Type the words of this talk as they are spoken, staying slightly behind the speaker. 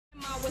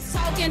was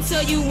talking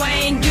to you, I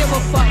ain't give a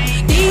fuck.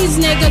 These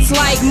niggas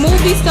like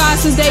movie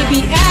stars since they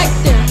be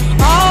acting.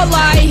 All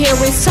I hear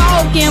is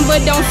talking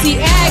but don't see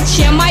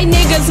action. My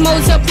niggas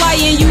multiply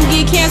and you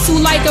get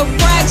canceled like a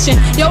fraction.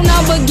 Your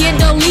number get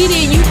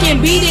deleted, you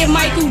can beat it,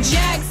 Michael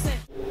Jackson.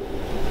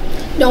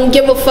 Don't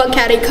give a fuck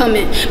how they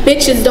coming.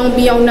 Bitches don't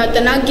be on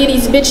nothing. I get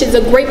these bitches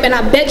a grape and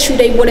I bet you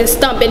they wouldn't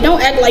stump it. Don't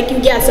act like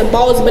you got some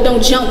balls but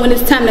don't jump when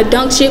it's time to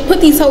dunk shit.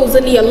 Put these hoes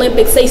in the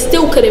Olympics, they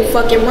still couldn't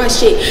fucking run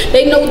shit.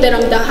 They know that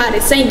I'm the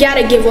hottest, ain't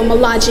gotta give them a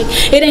logic.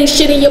 It ain't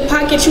shit in your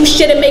pocket, you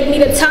shouldn't make me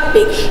the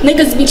topic.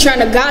 Niggas be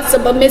trying to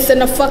gossip but missing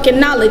the fucking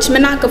knowledge.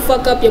 Man, I could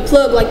fuck up your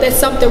plug like there's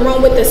something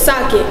wrong with the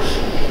socket.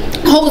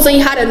 Hoes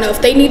ain't hot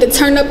enough, they need to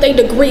turn up their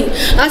degree.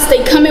 I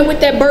stay coming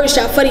with that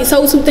birdshot for these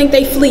hoes who think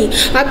they flee.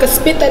 I could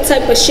spit that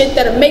type of shit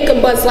that'll make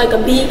them buzz like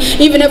a bee.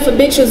 Even if a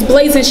bitch was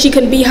blazing, she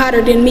couldn't be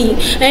hotter than me.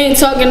 I ain't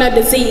talking a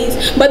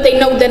disease, but they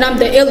know that I'm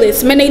the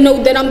illest. Man, they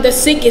know that I'm the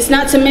sickest,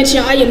 not to mention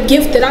I am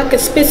gifted. I could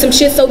spit some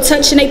shit so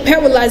touching they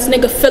paralyzed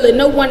nigga feel it.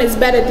 No one is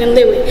better than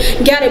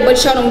lyric. Got it,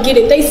 but y'all don't get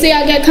it. They say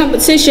I got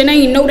competition, I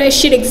ain't know that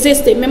shit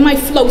existed. Man, my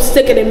flow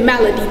sicker than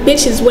melody.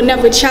 Bitches would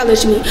never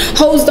challenge me.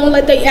 Hoes don't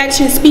let their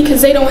actions speak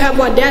cause they don't have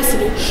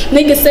audacity.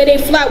 Niggas say they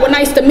fly, well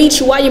nice to meet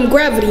you, I am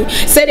gravity.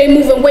 Say they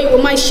moving weight,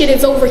 well my shit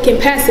is over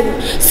capacity.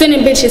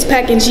 Sending bitches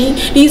packing G,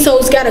 these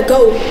hoes gotta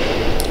go.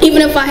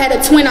 Even if I had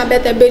a twin, I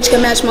bet that bitch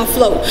can match my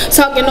flow.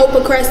 Talking no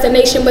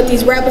procrastination, but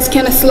these rappers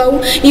kinda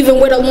slow. Even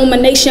with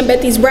illumination,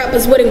 bet these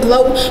rappers wouldn't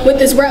glow. With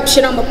this rap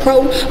shit, I'm a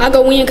pro. I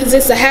go in cause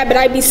it's a habit.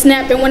 I be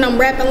snapping when I'm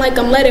rapping like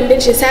I'm letting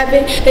bitches have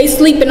it. They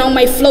sleeping on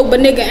my flow,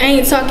 but nigga, I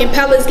ain't talking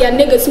palace. Got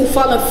niggas who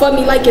falling for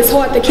me like it's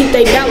hard to keep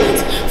their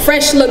balance.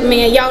 Fresh look,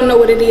 man, y'all know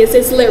what it is.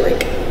 It's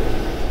lyric.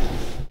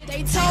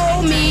 They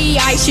told me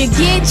I should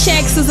get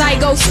checks as I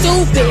go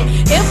stupid.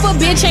 If a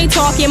bitch ain't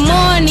talking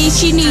money,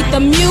 she need to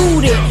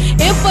mute it.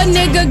 If a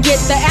nigga get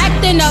the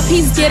acting up,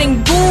 he's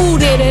getting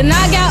booted. And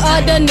I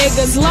got other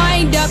niggas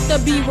lined up to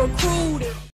be recruited.